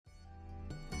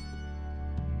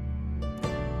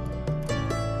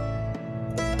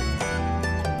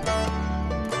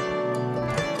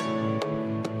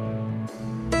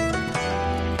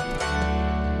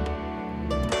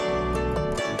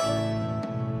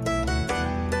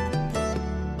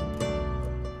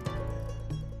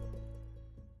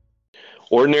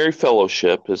Ordinary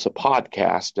Fellowship is a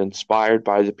podcast inspired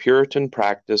by the Puritan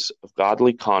practice of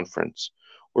godly conference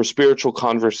or spiritual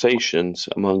conversations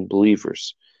among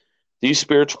believers. These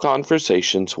spiritual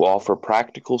conversations will offer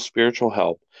practical spiritual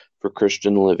help for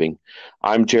Christian living.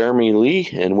 I'm Jeremy Lee,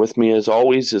 and with me, as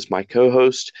always, is my co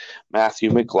host,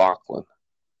 Matthew McLaughlin.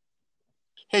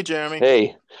 Hey, Jeremy.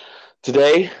 Hey,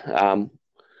 today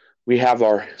we have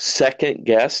our second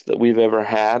guest that we've ever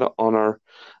had on our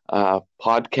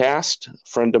podcast, a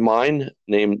friend of mine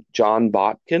named John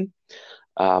Botkin.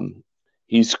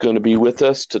 He's going to be with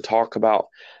us to talk about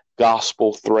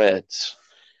gospel threads.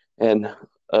 And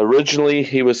originally,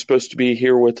 he was supposed to be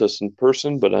here with us in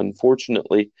person, but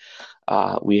unfortunately,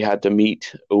 we had to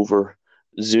meet over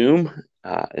Zoom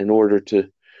in order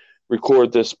to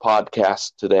record this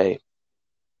podcast today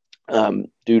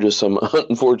due to some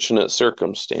unfortunate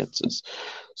circumstances.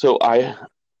 So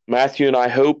Matthew and I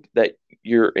hope that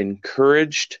you're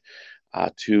encouraged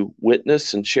to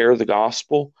witness and share the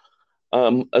gospel,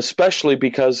 especially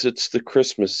because it's the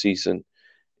Christmas season.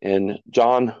 And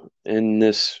John, in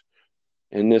this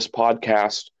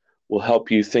podcast, will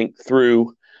help you think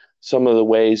through some of the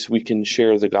ways we can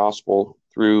share the gospel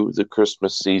through the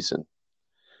Christmas season.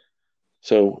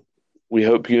 So we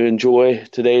hope you enjoy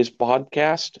today's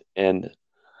podcast, and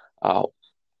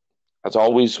as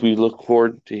always, we look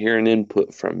forward to hearing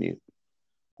input from you.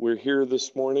 We're here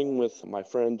this morning with my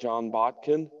friend John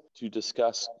Botkin to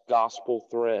discuss gospel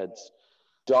threads.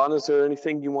 John, is there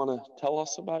anything you want to tell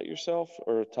us about yourself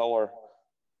or tell our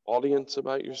audience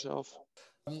about yourself?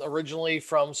 I'm originally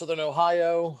from Southern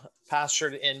Ohio,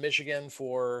 pastored in Michigan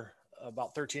for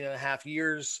about 13 and a half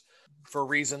years for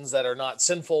reasons that are not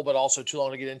sinful, but also too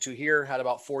long to get into here. Had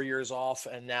about 4 years off,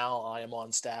 and now I am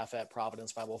on staff at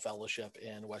Providence Bible Fellowship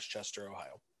in Westchester,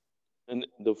 Ohio. And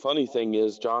the funny thing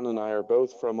is, John and I are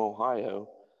both from Ohio,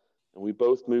 and we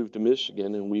both moved to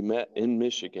Michigan, and we met in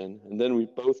Michigan, and then we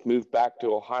both moved back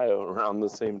to Ohio around the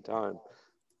same time.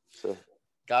 So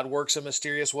God works in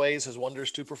mysterious ways, his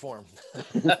wonders to perform.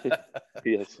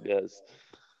 Yes, he does.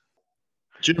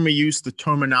 Jeremy used the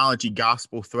terminology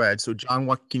gospel thread. So, John,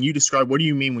 what do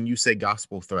you mean when you say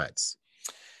gospel threads?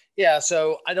 Yeah,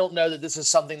 so I don't know that this is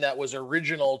something that was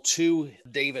original to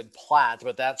David Platt,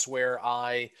 but that's where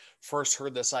I first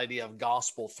heard this idea of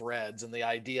gospel threads. And the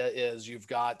idea is you've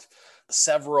got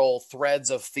several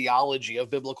threads of theology, of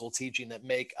biblical teaching that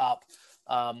make up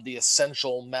the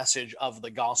essential message of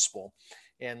the gospel.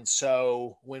 And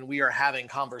so when we are having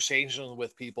conversations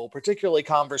with people, particularly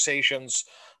conversations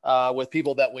with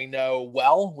people that we know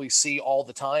well, we see all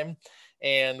the time,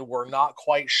 and we're not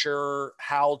quite sure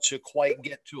how to quite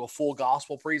get to a full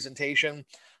gospel presentation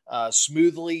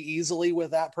smoothly, easily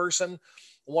with that person,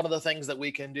 one of the things that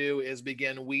we can do is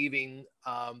begin weaving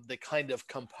the kind of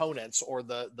components or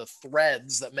the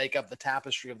threads that make up the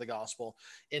tapestry of the gospel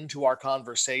into our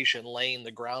conversation, laying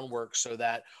the groundwork so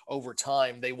that over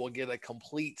time they will get a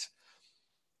complete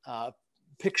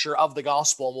picture of the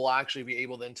gospel, and we'll actually be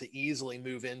able then to easily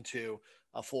move into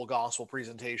a full gospel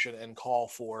presentation and call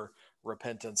for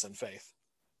repentance and faith.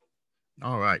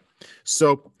 All right.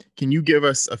 So can you give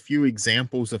us a few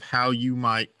examples of how you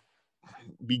might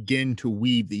begin to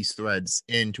weave these threads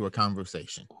into a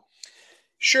conversation?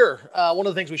 Sure. One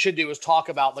of the things we should do is talk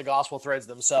about the gospel threads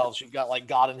themselves. You've got like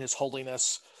God and his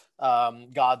holiness,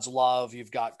 God's love.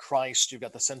 You've got Christ. You've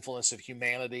got the sinfulness of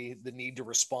humanity, the need to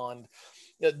respond,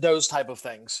 those type of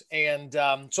things. And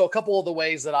so a couple of the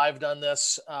ways that I've done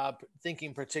this,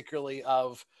 thinking particularly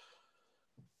of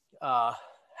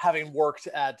having worked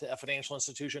at a financial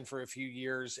institution for a few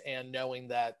years and knowing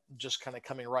that just kind of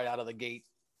coming right out of the gate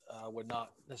would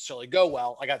not necessarily go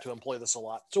well, I got to employ this a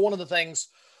lot. So one of the things,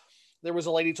 there was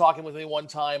a lady talking with me one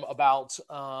time about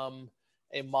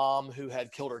a mom who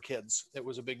had killed her kids. It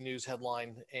was a big news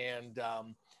headline, and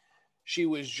she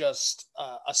was just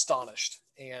astonished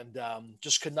and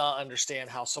just could not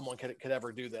understand how someone could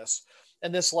ever do this.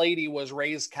 And this lady was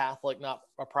raised Catholic, not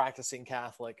a practicing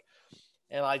Catholic.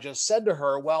 And I just said to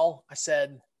her, well, I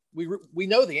said, we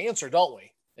know the answer, don't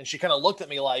we? And she kind of looked at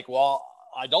me like, well,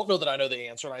 I don't know that I know the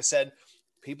answer. And I said,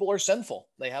 people are sinful.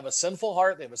 They have a sinful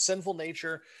heart. They have a sinful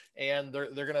nature, and they're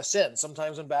going to sin,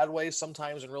 sometimes in bad ways,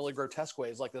 sometimes in really grotesque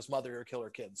ways, like this mother who killed her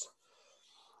kids.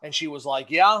 And she was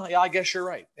like, yeah, I guess you're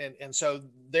right. And so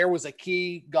there was a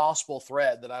key gospel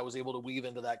thread that I was able to weave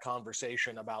into that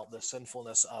conversation about the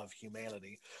sinfulness of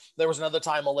humanity. There was another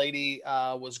time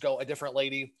a different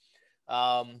lady,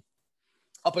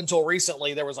 up until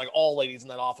recently, there was like all ladies in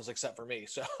that office except for me.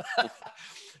 So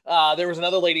there was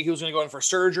another lady who was going to go in for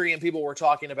surgery, and people were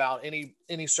talking about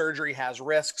any surgery has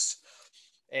risks.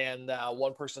 And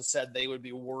one person said they would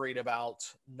be worried about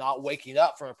not waking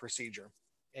up from a procedure.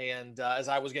 And as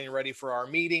I was getting ready for our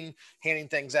meeting, handing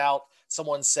things out,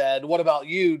 someone said, "What about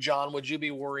you, John? Would you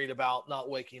be worried about not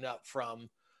waking up from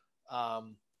a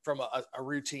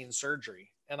routine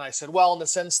surgery?" And I said, "Well, in the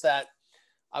sense that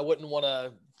I wouldn't want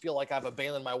to feel like I've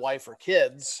abandoned my wife or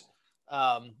kids.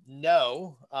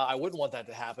 No, I wouldn't want that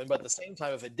to happen. But at the same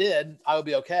time, if it did, I would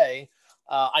be okay.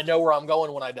 I know where I'm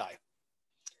going when I die."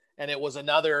 And it was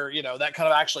another, that kind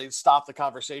of actually stopped the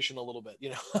conversation a little bit,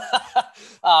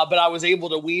 but I was able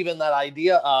to weave in that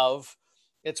idea of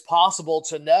it's possible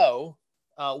to know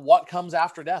what comes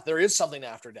after death. There is something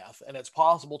after death, and it's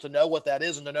possible to know what that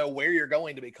is and to know where you're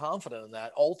going, to be confident in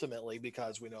that ultimately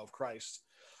because we know of Christ.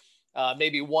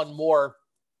 Maybe one more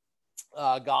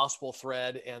gospel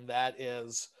thread, and that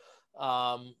is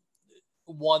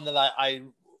one that I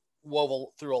wove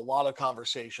through a lot of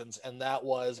conversations, and that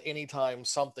was anytime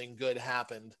something good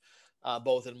happened,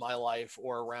 both in my life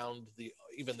or around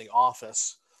even the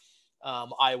office,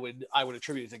 I would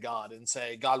attribute it to God and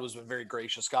say, God has been very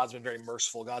gracious. God's been very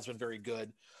merciful. God's been very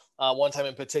good. One time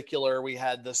in particular, we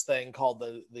had this thing called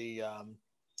the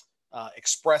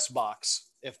express box.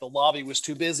 If the lobby was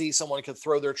too busy, someone could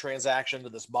throw their transaction to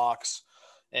this box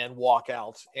and walk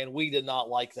out. And we did not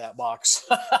like that box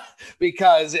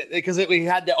because we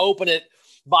had to open it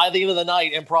by the end of the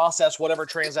night and process whatever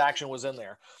transaction was in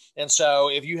there. And so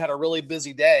if you had a really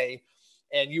busy day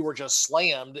and you were just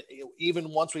slammed, even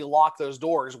once we locked those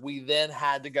doors, we then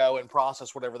had to go and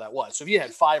process whatever that was. So if you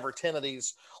had 5 or 10 of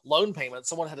these loan payments,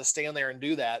 someone had to stand there and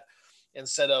do that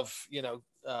instead of,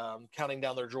 counting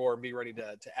down their drawer and be ready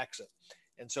to exit.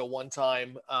 And so one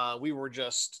time we were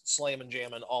just slamming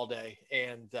jamming all day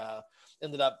and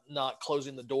ended up not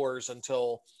closing the doors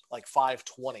until like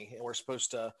 5:20, and we're supposed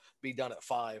to be done at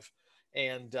 5,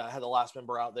 and had the last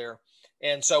member out there.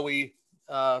 And so we,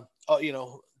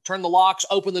 turned the locks,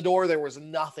 opened the door. There was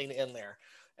nothing in there.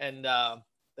 And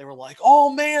they were like,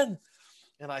 "Oh man."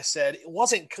 And I said,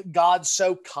 "Wasn't God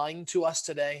so kind to us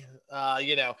today?"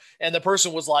 And the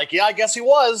person was like, "Yeah, I guess he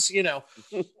was,"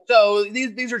 So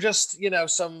these are just,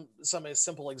 some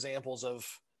simple examples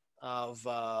of,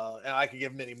 and I could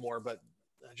give many more, but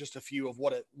just a few of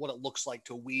what it looks like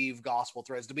to weave gospel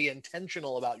threads, to be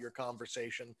intentional about your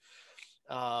conversation,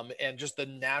 and just the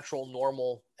natural,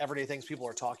 normal, everyday things people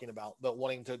are talking about, but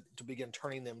wanting to begin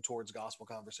turning them towards gospel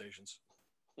conversations.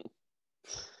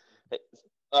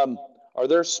 Are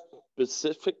there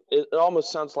specific, it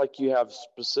almost sounds like you have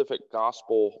specific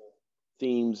gospel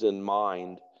themes in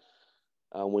mind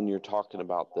when you're talking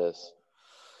about this?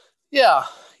 Yeah.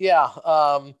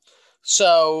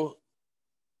 So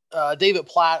David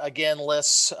Platt again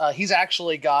lists, he's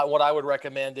actually got, what I would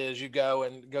recommend is you go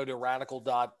to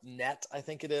radical.net, I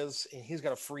think it is. He's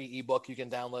got a free ebook you can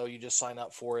download. You just sign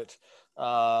up for it.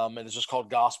 And it's just called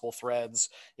Gospel Threads.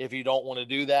 If you don't want to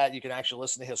do that, you can actually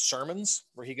listen to his sermons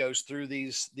where he goes through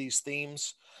these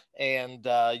themes, and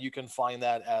you can find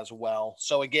that as well.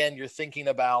 So again, you're thinking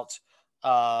about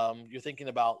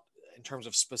in terms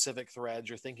of specific threads,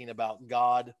 you're thinking about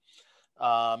God,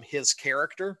 his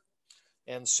character.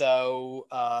 And so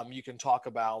you can talk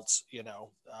about,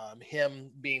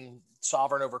 him being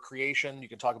sovereign over creation. You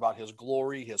can talk about his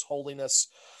glory, his holiness,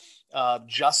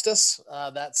 justice.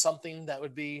 That's something that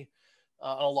would be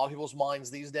on a lot of people's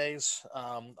minds these days.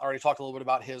 I already talked a little bit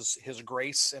about his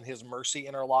grace and his mercy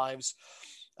in our lives.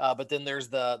 But then there's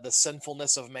the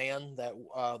sinfulness of man,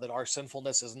 that our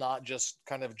sinfulness is not just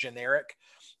kind of generic,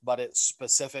 but it's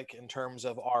specific in terms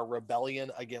of our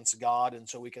rebellion against God. And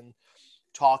so we can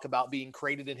talk about being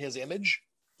created in his image,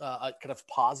 a kind of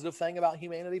positive thing about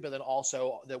humanity, but then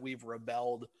also that we've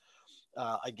rebelled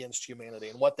against humanity,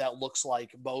 and what that looks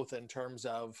like both in terms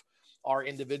of our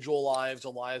individual lives, the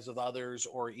lives of others,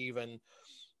 or even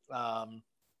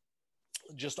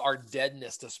just our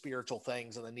deadness to spiritual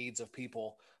things and the needs of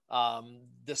people.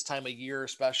 This time of year,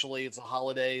 especially, it's the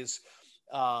holidays.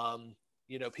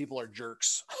 People are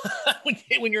jerks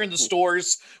when you're in the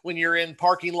stores, when you're in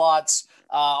parking lots,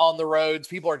 on the roads.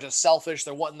 People are just selfish.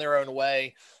 They're wanting their own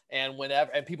way. And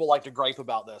people like to gripe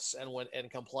about this and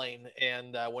complain.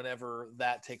 And whenever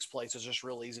that takes place, it's just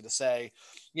real easy to say,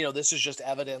 this is just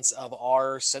evidence of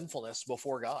our sinfulness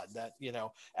before God, that,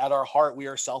 at our heart, we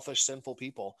are selfish, sinful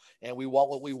people, and we want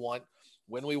what we want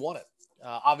when we want it.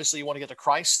 Obviously, you want to get to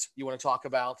Christ. You want to talk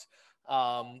about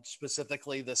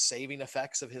specifically the saving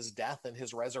effects of his death and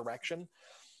his resurrection.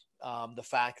 The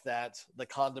fact that the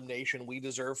condemnation we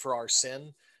deserve for our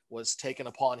sin was taken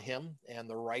upon him, and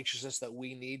the righteousness that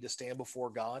we need to stand before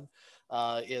God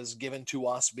is given to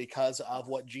us because of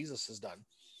what Jesus has done.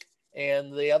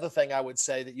 And the other thing I would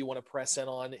say that you want to press in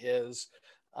on is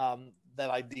that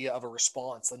idea of a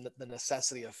response and the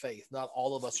necessity of faith. Not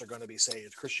all of us are going to be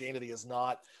saved. Christianity is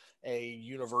not a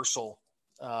universal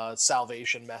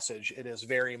salvation message. It is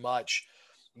very much,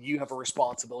 you have a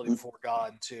responsibility before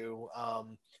God to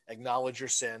acknowledge your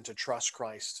sin, to trust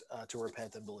Christ, to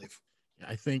repent and believe.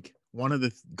 I think one of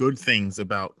the good things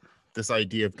about this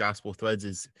idea of gospel threads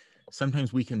is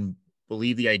sometimes we can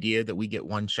believe the idea that we get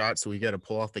one shot, so we got to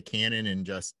pull off the cannon and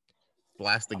just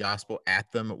blast the gospel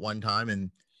at them at one time, and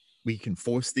we can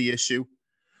force the issue.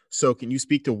 So can you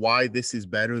speak to why this is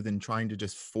better than trying to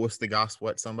just force the gospel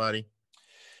at somebody?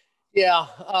 Yeah,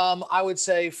 I would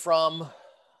say from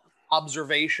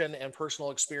observation and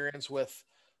personal experience with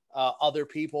other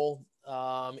people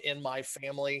in my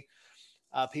family,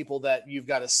 people that you've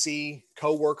got to see,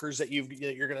 coworkers that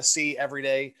you're going to see every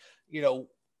day,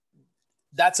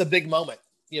 that's a big moment.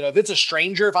 If it's a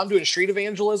stranger, if I'm doing street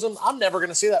evangelism, I'm never going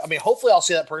to see that. I mean, hopefully I'll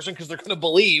see that person because they're going to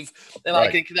believe and right.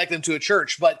 I can connect them to a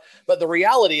church. But the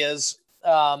reality is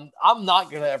I'm not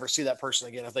going to ever see that person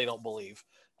again if they don't believe.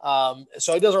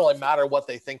 So it doesn't really matter what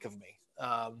they think of me.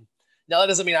 Now that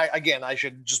doesn't mean I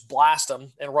should just blast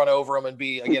them and run over them and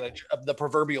be, again, the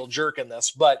proverbial jerk in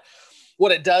this. But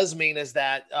what it does mean is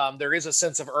that there is a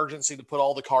sense of urgency to put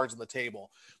all the cards on the table.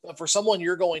 But for someone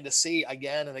you're going to see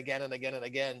again and again and again and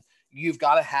again, you've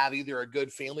got to have either a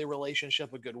good family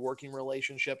relationship, a good working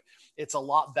relationship. It's a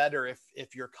lot better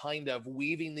if you're kind of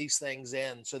weaving these things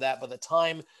in so that by the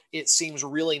time it seems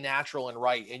really natural and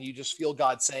right, and you just feel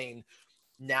God saying,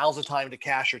 now's the time to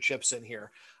cash your chips in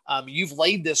here. You've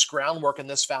laid this groundwork and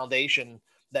this foundation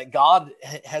that God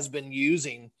has been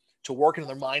using to work in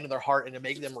their mind and their heart and to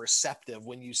make them receptive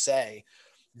when you say,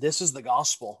 this is the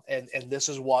gospel and this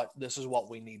is what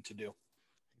we need to do.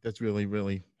 That's really,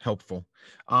 really helpful.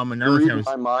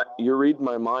 You're reading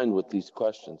my mind with these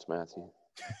questions, Matthew.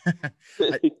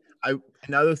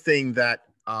 Another thing that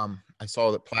I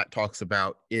saw that Platt talks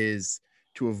about is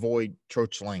to avoid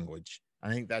church language.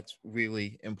 I think that's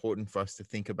really important for us to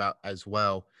think about as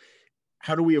well.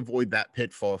 How do we avoid that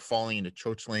pitfall of falling into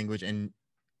church language and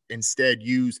instead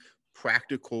use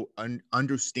practical,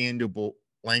 understandable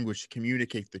language to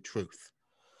communicate the truth?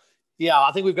 Yeah,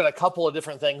 I think we've got a couple of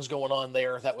different things going on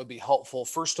there that would be helpful.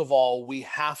 First of all, we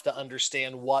have to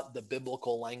understand what the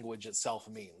biblical language itself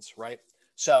means, right?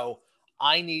 So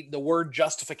the word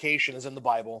justification is in the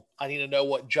Bible. I need to know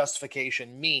what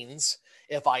justification means.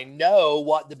 If I know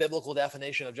what the biblical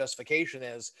definition of justification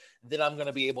is, then I'm going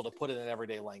to be able to put it in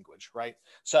everyday language, right?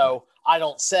 So I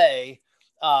don't say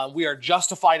we are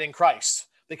justified in Christ,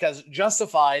 because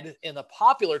justified in the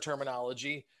popular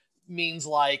terminology means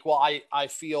like, well, I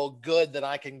feel good that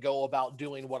I can go about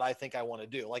doing what I think I want to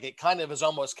do. Like it kind of is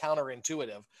almost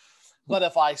counterintuitive. But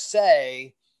if I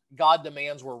say God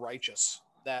demands we're righteous,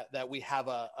 that we have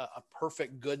a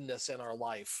perfect goodness in our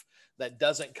life that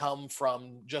doesn't come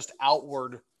from just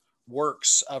outward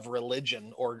works of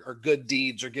religion or good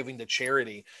deeds or giving to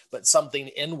charity, but something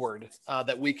inward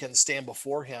that we can stand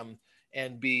before him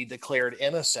and be declared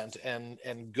innocent and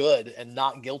good and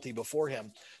not guilty before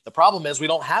him. The problem is we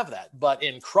don't have that, but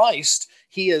in Christ,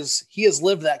 he has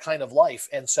lived that kind of life.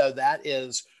 And so that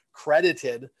is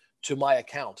credited to my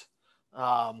account.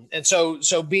 And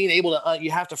so being able to,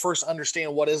 you have to first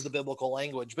understand what is the biblical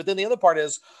language. But then the other part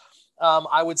is,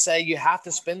 I would say you have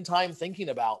to spend time thinking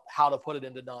about how to put it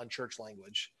into non-church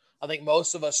language. I think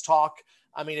most of us talk,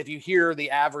 if you hear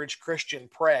the average Christian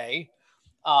pray,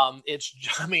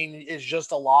 it's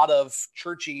just a lot of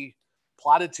churchy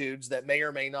platitudes that may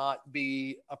or may not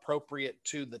be appropriate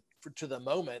to the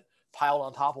moment piled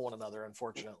on top of one another,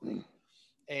 unfortunately.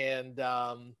 And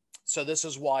so this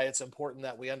is why it's important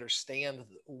that we understand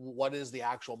what is the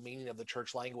actual meaning of the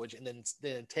church language, and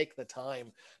then take the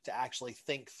time to actually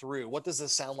think through, what does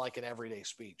this sound like in everyday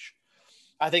speech?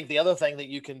 I think the other thing that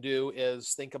you can do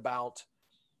is think about,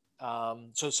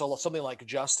 so something like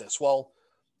justice. Well,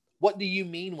 what do you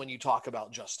mean when you talk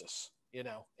about justice?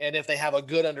 And if they have a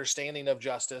good understanding of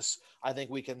justice, I think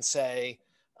we can say,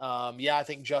 I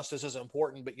think justice is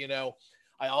important, but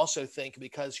I also think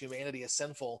because humanity is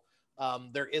sinful,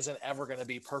 there isn't ever going to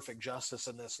be perfect justice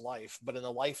in this life, but in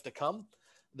the life to come,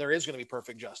 there is going to be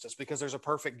perfect justice because there's a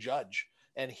perfect judge,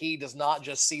 and he does not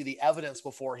just see the evidence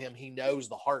before him. He knows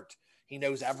the heart. He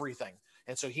knows everything.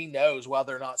 And so he knows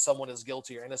whether or not someone is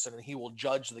guilty or innocent, and he will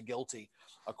judge the guilty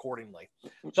accordingly.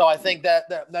 So I think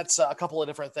that's a couple of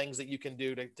different things that you can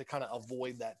do to kind of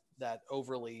avoid that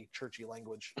overly churchy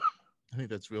language. I think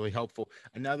that's really helpful.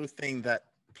 Another thing that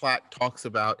Platt talks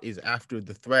about is after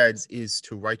the threads is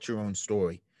to write your own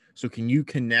story. So can you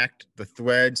connect the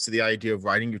threads to the idea of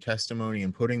writing your testimony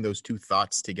and putting those two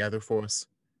thoughts together for us?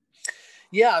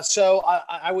 Yeah, so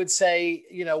I would say,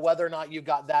 whether or not you've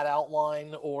got that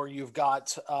outline or you've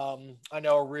got, I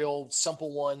know a real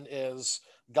simple one is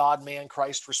God, man,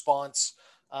 Christ response,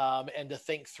 and to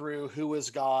think through who is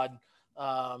God,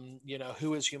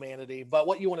 who is humanity. But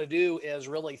what you want to do is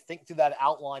really think through that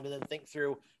outline and then think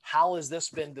through how has this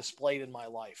been displayed in my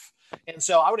life. And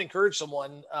so I would encourage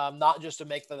someone not just to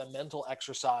make that a mental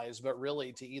exercise, but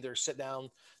really to either sit down,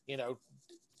 you know,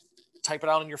 type it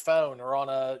out on your phone or on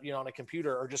a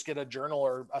computer, or just get a journal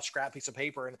or a scrap piece of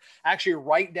paper and actually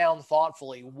write down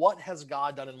thoughtfully, what has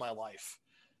God done in my life?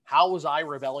 How was I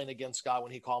rebelling against God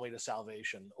when he called me to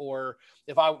salvation? Or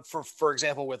if for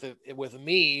example, with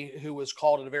me, who was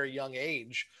called at a very young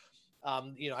age, I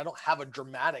don't have a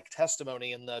dramatic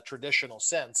testimony in the traditional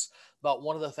sense, but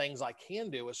one of the things I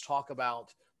can do is talk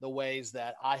about the ways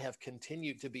that I have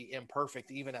continued to be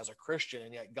imperfect, even as a Christian,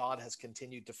 and yet God has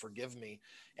continued to forgive me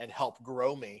and help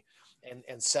grow me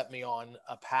and set me on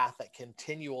a path that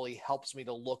continually helps me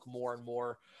to look more and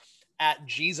more at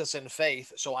Jesus in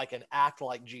faith so I can act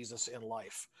like Jesus in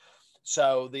life.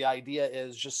 So the idea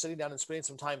is just sitting down and spending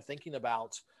some time thinking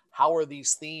about how are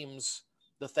these themes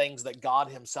the things that God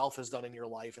himself has done in your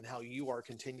life and how you are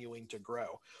continuing to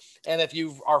grow. And if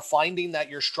you are finding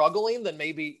that you're struggling, then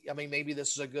maybe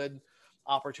this is a good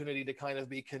opportunity to kind of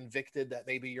be convicted that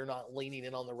maybe you're not leaning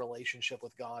in on the relationship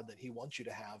with God that he wants you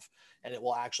to have. And it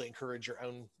will actually encourage your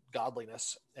own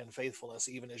godliness and faithfulness,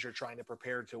 even as you're trying to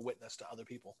prepare to witness to other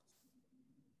people.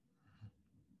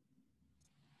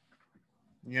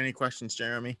 You got any questions,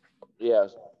 Jeremy? Yeah,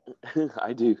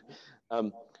 I do.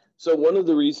 So one of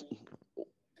the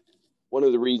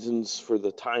reasons for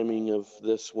the timing of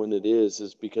this when it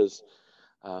is because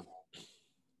uh,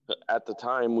 at the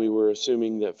time we were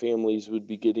assuming that families would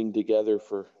be getting together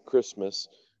for Christmas,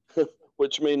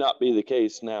 which may not be the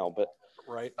case now. But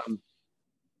Right.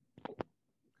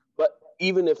 But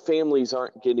even if families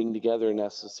aren't getting together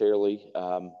necessarily,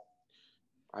 I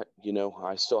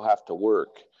still have to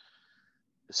work.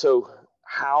 So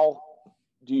how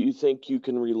do you think you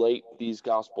can relate these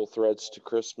gospel threads to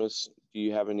Christmas? Do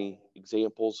you have any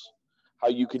examples how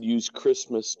you could use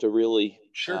Christmas to really?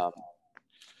 Sure.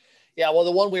 Yeah, well,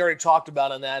 the one we already talked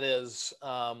about, and that is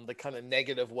the kind of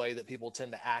negative way that people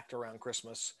tend to act around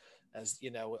Christmas, as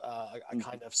a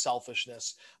kind of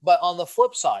selfishness. But on the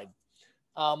flip side,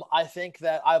 I think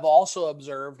that I've also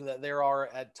observed that there are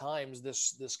at times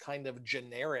this kind of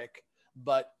generic,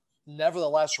 but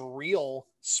nevertheless real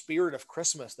spirit of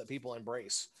Christmas that people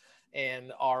embrace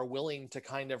and are willing to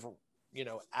kind of,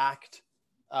 act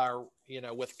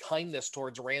with kindness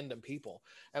towards random people.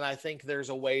 And I think there's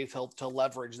a way to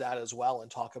leverage that as well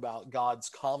and talk about God's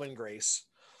common grace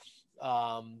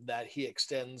that he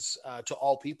extends to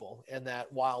all people, and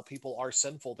that while people are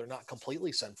sinful, they're not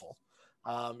completely sinful.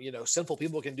 Sinful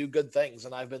people can do good things,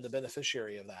 and I've been the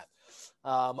beneficiary of that.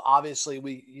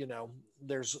 Obviously,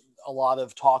 there's a lot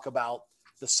of talk about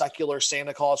the secular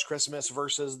Santa Claus Christmas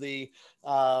versus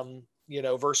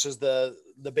versus the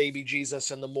baby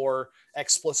Jesus and the more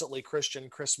explicitly Christian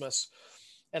Christmas.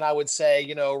 And I would say,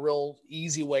 a real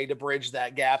easy way to bridge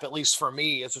that gap, at least for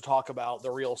me, is to talk about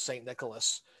the real St.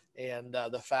 Nicholas and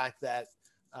the fact that,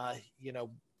 uh, you know,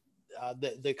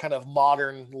 the kind of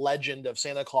modern legend of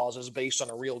Santa Claus is based on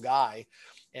a real guy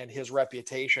and his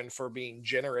reputation for being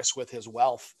generous with his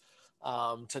wealth,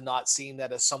 to not seeing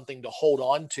that as something to hold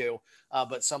on to,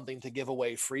 but something to give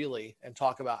away freely, and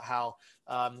talk about how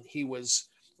he was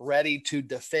ready to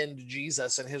defend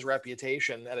Jesus and his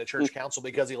reputation at a church council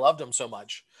because he loved him so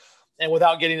much. And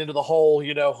without getting into the whole,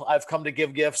 I've come to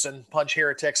give gifts and punch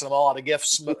heretics and I'm all out of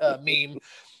gifts meme,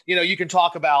 you can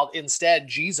talk about instead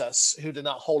Jesus, who did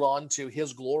not hold on to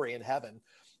his glory in heaven,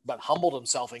 but humbled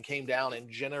himself and came down and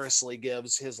generously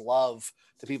gives his love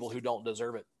to people who don't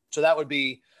deserve it. So that would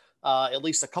be at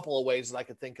least a couple of ways that I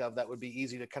could think of that would be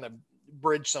easy to kind of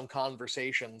bridge some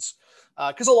conversations.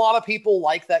 Because a lot of people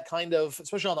like that kind of,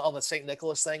 especially on the St.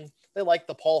 Nicholas thing, they like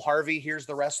the Paul Harvey, here's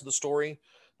the rest of the story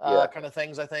kind of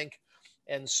things, I think.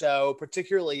 And so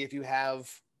particularly if you have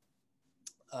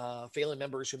family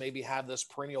members who maybe have this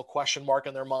perennial question mark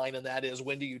in their mind, and that is,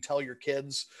 when do you tell your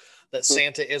kids that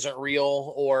Santa isn't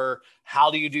real? Or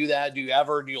how do you do that? Do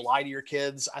you lie to your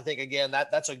kids? I think, again,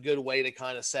 that's a good way to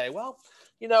kind of say, well,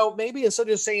 maybe instead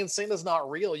of saying Santa's not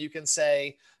real, you can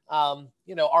say, kind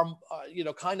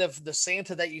of the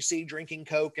Santa that you see drinking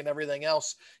Coke and everything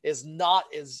else is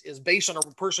based on a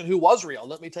person who was real.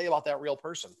 Let me tell you about that real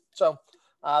person. So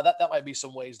that might be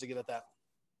some ways to get at that.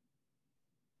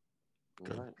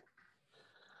 All right.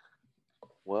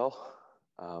 Well,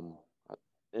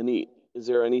 is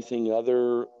there any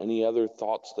other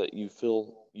thoughts that you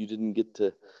feel you didn't get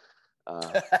to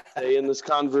say in this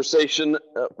conversation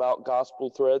about gospel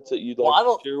threads that you'd like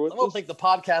to share with us? I don't think the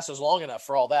podcast is long enough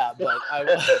for all that, but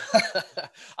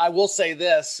I will say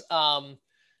this.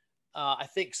 I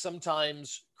think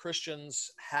sometimes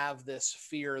Christians have this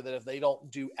fear that if they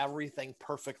don't do everything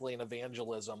perfectly in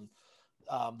evangelism,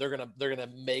 they're gonna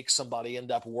make somebody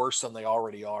end up worse than they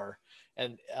already are,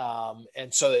 and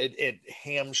so it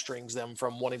hamstrings them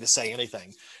from wanting to say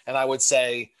anything. And I would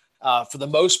say, for the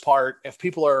most part, if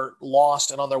people are lost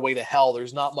and on their way to hell,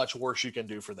 there's not much worse you can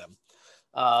do for them.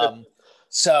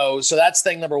 So that's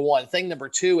thing number one. Thing number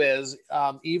two is,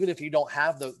 even if you don't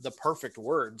have the perfect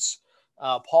words,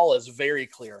 Paul is very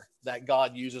clear that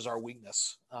God uses our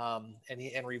weakness,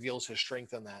 and reveals his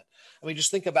strength in that. I mean, just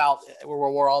think about where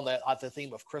we're on at the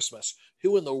theme of Christmas.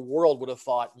 Who in the world would have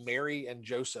thought Mary and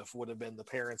Joseph would have been the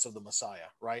parents of the Messiah,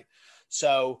 right?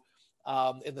 So,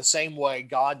 in the same way,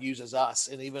 God uses us,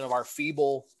 and even of our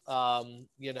feeble,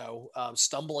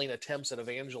 stumbling attempts at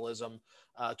evangelism,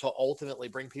 to ultimately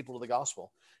bring people to the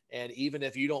gospel. And even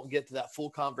if you don't get to that full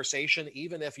conversation,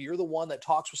 even if you're the one that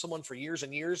talks with someone for years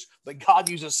and years, but God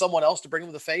uses someone else to bring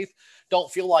them to faith,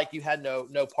 don't feel like you had no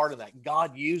part in that.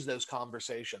 God used those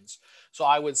conversations. So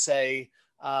I would say,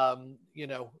 don't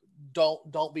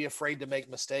be afraid to make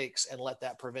mistakes and let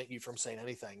that prevent you from saying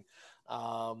anything.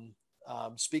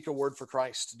 Speak a word for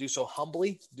Christ. Do so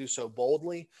humbly, do so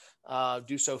boldly,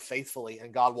 do so faithfully,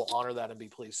 and God will honor that and be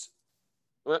pleased.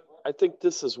 Well, I think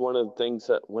this is one of the things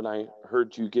that when I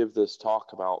heard you give this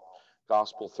talk about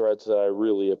gospel threads that I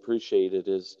really appreciated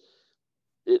is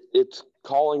it's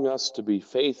calling us to be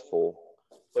faithful,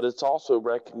 but it's also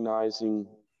recognizing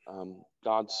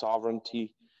God's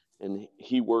sovereignty, and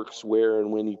he works where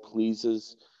and when he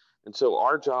pleases. And so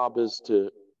our job is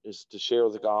to share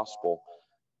the gospel.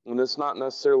 And it's not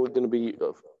necessarily going to be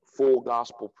a full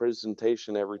gospel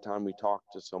presentation every time we talk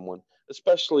to someone,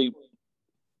 especially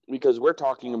because we're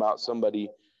talking about somebody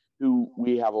who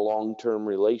we have a long-term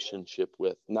relationship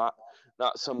with, not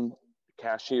some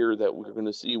cashier that we're going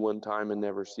to see one time and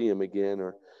never see him again,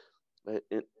 or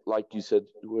like you said,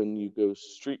 when you go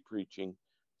street preaching.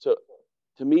 So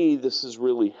to me, this is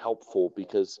really helpful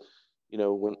because,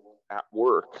 when at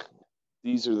work,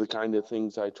 these are the kind of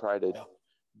things I try to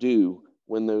do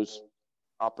when those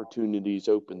opportunities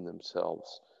open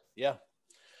themselves. Yeah.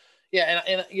 Yeah,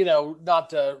 and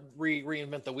not to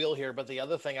reinvent the wheel here, but the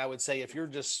other thing I would say, if you're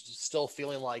just still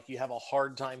feeling like you have a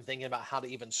hard time thinking about how to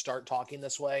even start talking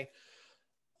this way,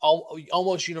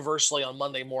 almost universally on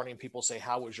Monday morning, people say,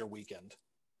 "How was your weekend?"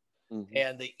 Mm-hmm.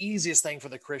 And the easiest thing for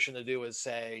the Christian to do is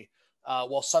say,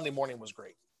 "Well, Sunday morning was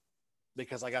great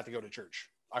because I got to go to church.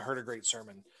 I heard a great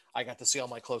sermon. I got to see all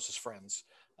my closest friends."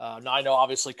 Now I know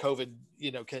obviously COVID,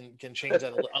 can change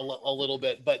that a little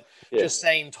bit, but just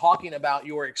talking about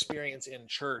your experience in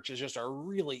church is just a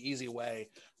really easy way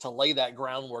to lay that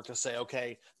groundwork to say,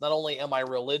 okay, not only am I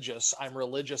religious, I'm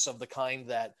religious of the kind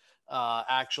that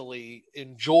actually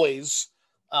enjoys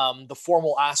the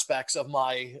formal aspects of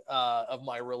my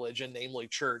religion, namely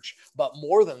church. But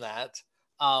more than that,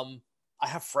 I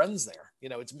have friends there.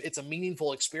 It's a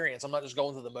meaningful experience. I'm not just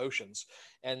going through the motions,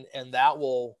 and that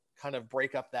will kind of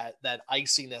break up that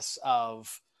iciness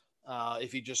of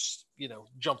if you just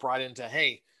jump right into,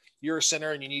 hey, you're a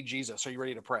sinner and you need Jesus, are you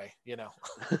ready to pray? Yeah,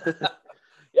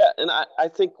 and I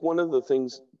think one of the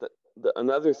things that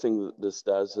another thing that this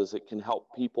does is it can help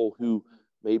people who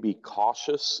may be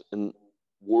cautious and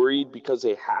worried because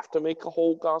they have to make a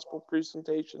whole gospel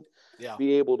presentation,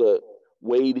 be able to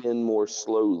wade in more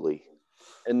slowly,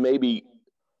 and maybe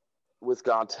with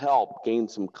God's help gain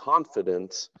some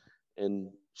confidence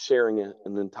in sharing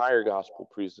an entire gospel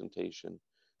presentation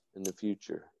in the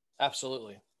future.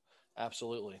 Absolutely.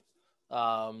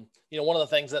 One of the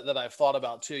things that I've thought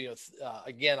about too,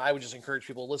 again, I would just encourage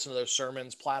people to listen to those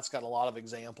sermons. Platt's got a lot of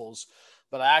examples,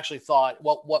 but I actually thought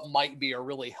what might be a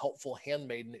really helpful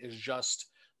handmaiden is just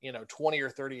 20 or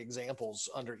 30 examples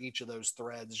under each of those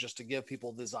threads, just to give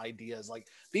people these ideas, like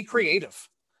be creative.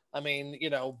 I mean,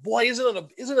 boy, isn't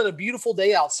it a beautiful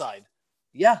day outside?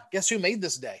 Yeah. Guess who made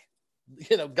this day?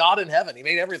 God in heaven. He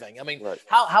made everything. I mean, right.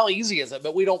 How easy is it?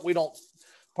 But we don't,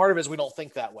 part of it is we don't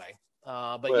think that way.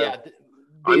 But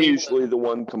I'm usually the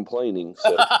one complaining.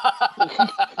 So.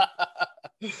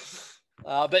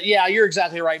 But yeah, you're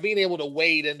exactly right. Being able to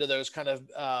wade into those kind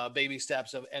of baby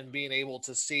steps and being able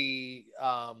to see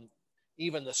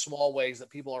even the small ways that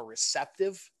people are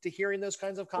receptive to hearing those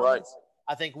kinds of comments,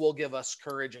 right, I think will give us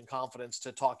courage and confidence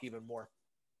to talk even more.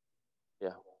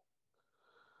 Yeah.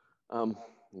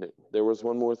 There was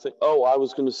one more thing. Oh, I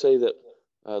was going to say that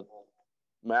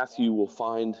Matthew will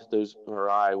find those, or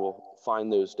I will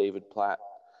find those David Platt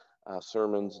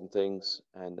sermons and things,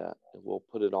 and we'll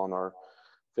put it on our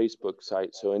Facebook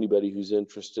site. So anybody who's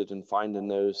interested in finding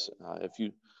those, if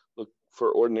you look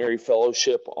for Ordinary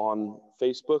Fellowship on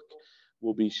Facebook,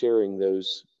 we'll be sharing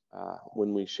those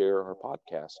when we share our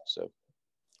podcast. So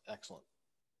excellent.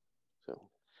 So,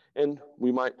 and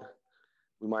we might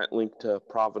link to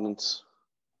Providence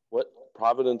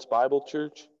Bible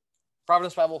Church?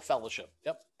 Providence Bible Fellowship.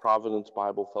 Yep. Providence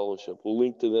Bible Fellowship. We'll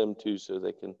link to them too, so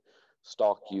they can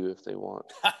stalk you if they want.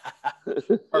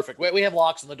 Perfect. We have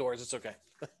locks on the doors. It's okay.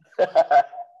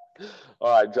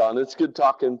 All right, John, it's good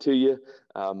talking to you.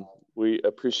 We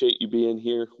appreciate you being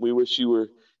here. We wish you were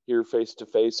here face to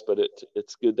face, but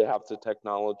it's good to have the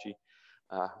technology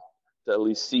to at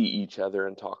least see each other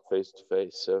and talk face to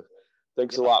face. So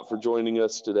thanks a lot for joining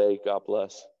us today. God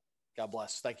bless. God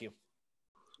bless. Thank you.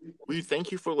 We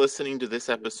thank you for listening to this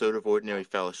episode of Ordinary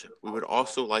Fellowship. We would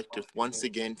also like to once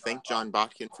again thank John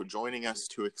Botkin for joining us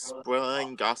to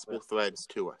explain gospel threads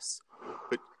to us.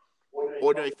 But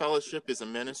Ordinary Fellowship is a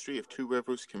ministry of Two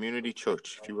Rivers Community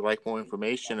Church. If you would like more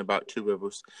information about Two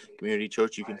Rivers Community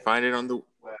Church, you can find it on the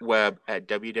web at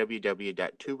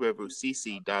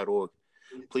www.tworiverscc.org.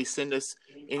 Please send us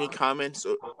any comments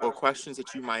or questions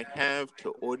that you might have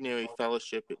to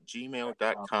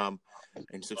ordinaryfellowship@gmail.com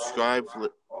and subscribe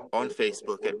on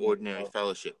Facebook at Ordinary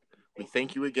Fellowship. We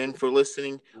thank you again for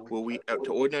listening to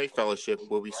Ordinary Fellowship,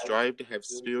 where we strive to have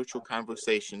spiritual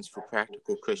conversations for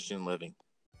practical Christian living.